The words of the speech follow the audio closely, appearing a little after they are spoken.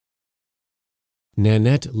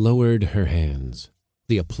Nanette lowered her hands.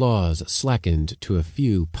 The applause slackened to a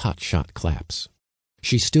few pot-shot claps.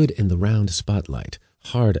 She stood in the round spotlight,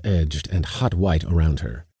 hard-edged and hot white around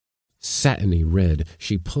her. Satiny red,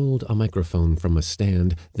 she pulled a microphone from a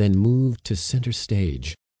stand, then moved to center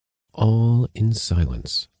stage, all in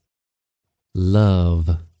silence.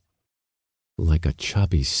 Love. Like a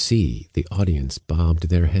choppy sea, the audience bobbed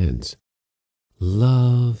their heads.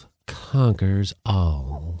 Love conquers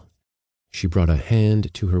all. She brought a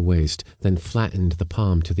hand to her waist, then flattened the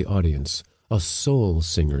palm to the audience, a soul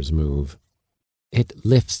singer's move. It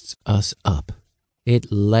lifts us up.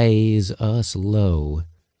 It lays us low.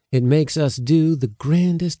 It makes us do the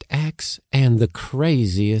grandest acts and the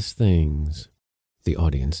craziest things. The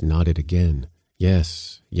audience nodded again.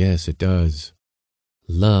 Yes, yes, it does.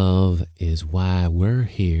 Love is why we're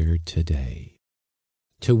here today.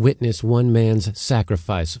 To witness one man's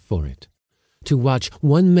sacrifice for it. To watch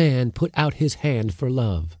one man put out his hand for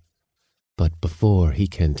love. But before he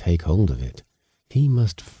can take hold of it, he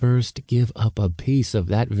must first give up a piece of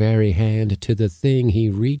that very hand to the thing he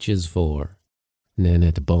reaches for.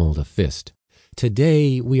 Nanette balled a fist.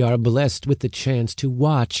 Today we are blessed with the chance to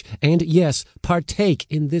watch and, yes, partake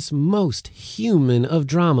in this most human of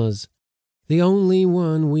dramas. The only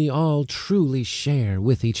one we all truly share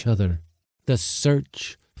with each other. The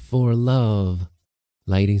search for love.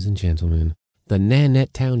 Ladies and gentlemen, the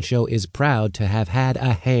Nanette Town Show is proud to have had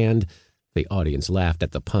a hand. The audience laughed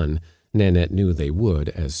at the pun. Nanette knew they would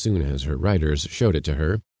as soon as her writers showed it to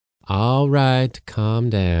her. All right, calm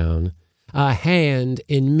down. A hand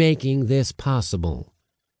in making this possible.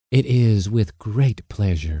 It is with great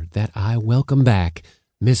pleasure that I welcome back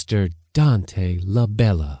Mr. Dante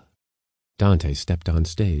LaBella. Dante stepped on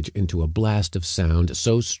stage into a blast of sound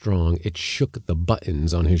so strong it shook the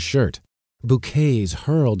buttons on his shirt. Bouquets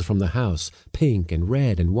hurled from the house, pink and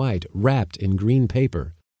red and white, wrapped in green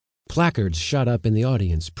paper. Placards shot up in the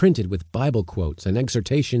audience, printed with Bible quotes and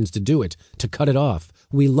exhortations to do it, to cut it off.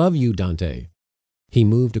 We love you, Dante. He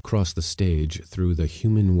moved across the stage through the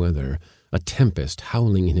human weather, a tempest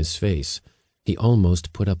howling in his face. He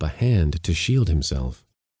almost put up a hand to shield himself.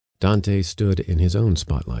 Dante stood in his own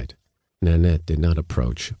spotlight. Nanette did not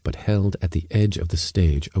approach, but held at the edge of the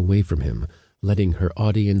stage away from him, letting her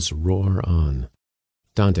audience roar on.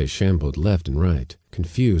 Dante shambled left and right,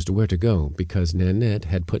 confused where to go because Nanette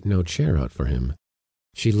had put no chair out for him.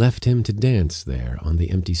 She left him to dance there on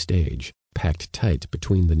the empty stage, packed tight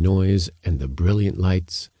between the noise and the brilliant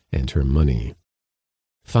lights and her money.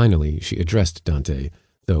 Finally, she addressed Dante,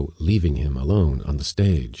 though leaving him alone on the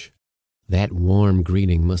stage. That warm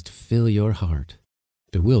greeting must fill your heart.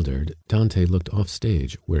 Bewildered, Dante looked off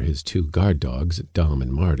stage, where his two guard dogs, Dom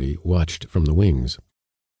and Marty, watched from the wings.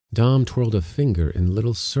 Dom twirled a finger in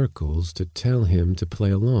little circles to tell him to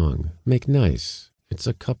play along. Make nice. It's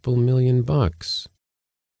a couple $1,000,000.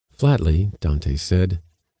 Flatly, Dante said,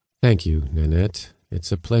 Thank you, Nanette.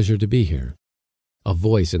 It's a pleasure to be here. A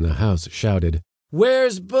voice in the house shouted,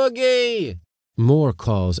 Where's Boogie? More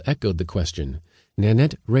calls echoed the question.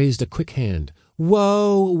 Nanette raised a quick hand.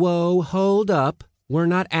 Whoa, hold up. We're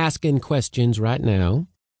not asking questions right now.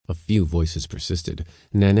 A few voices persisted.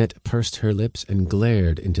 Nanette pursed her lips and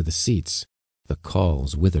glared into the seats. The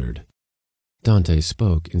calls withered. Dante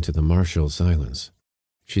spoke into the martial silence.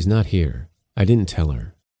 She's not here. I didn't tell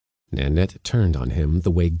her. Nanette turned on him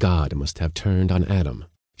the way God must have turned on Adam.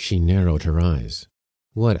 She narrowed her eyes.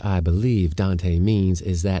 What I believe Dante means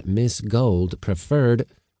is that Miss Gold preferred...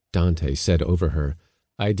 Dante said over her,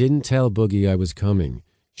 I didn't tell Boogie I was coming.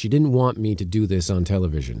 She didn't want me to do this on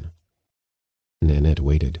television. Nanette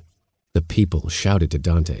waited. The people shouted to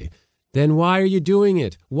Dante, Then why are you doing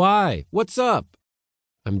it? Why? What's up?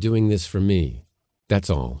 I'm doing this for me. That's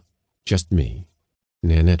all. Just me.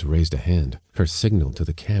 Nanette raised a hand, her signal to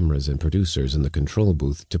the cameras and producers in the control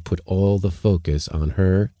booth to put all the focus on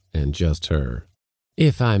her and just her.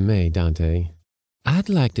 If I may, Dante, I'd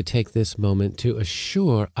like to take this moment to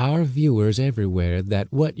assure our viewers everywhere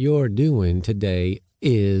that what you're doing today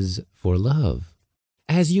is for love.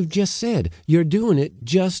 As you've just said, you're doing it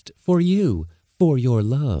just for you, for your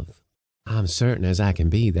love. I'm certain as I can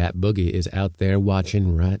be that Boogie is out there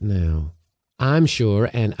watching right now. I'm sure,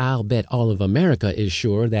 and I'll bet all of America is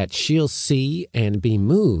sure, that she'll see and be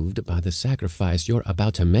moved by the sacrifice you're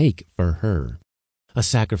about to make for her. A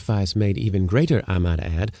sacrifice made even greater, I might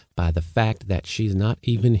add, by the fact that she's not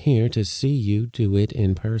even here to see you do it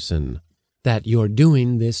in person. That you're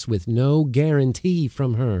doing this with no guarantee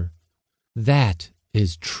from her. That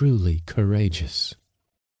is truly courageous.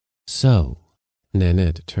 So,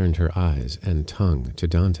 Nanette turned her eyes and tongue to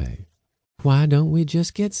Dante. Why don't we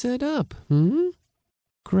just get set up,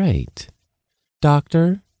 Great.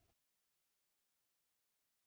 Doctor?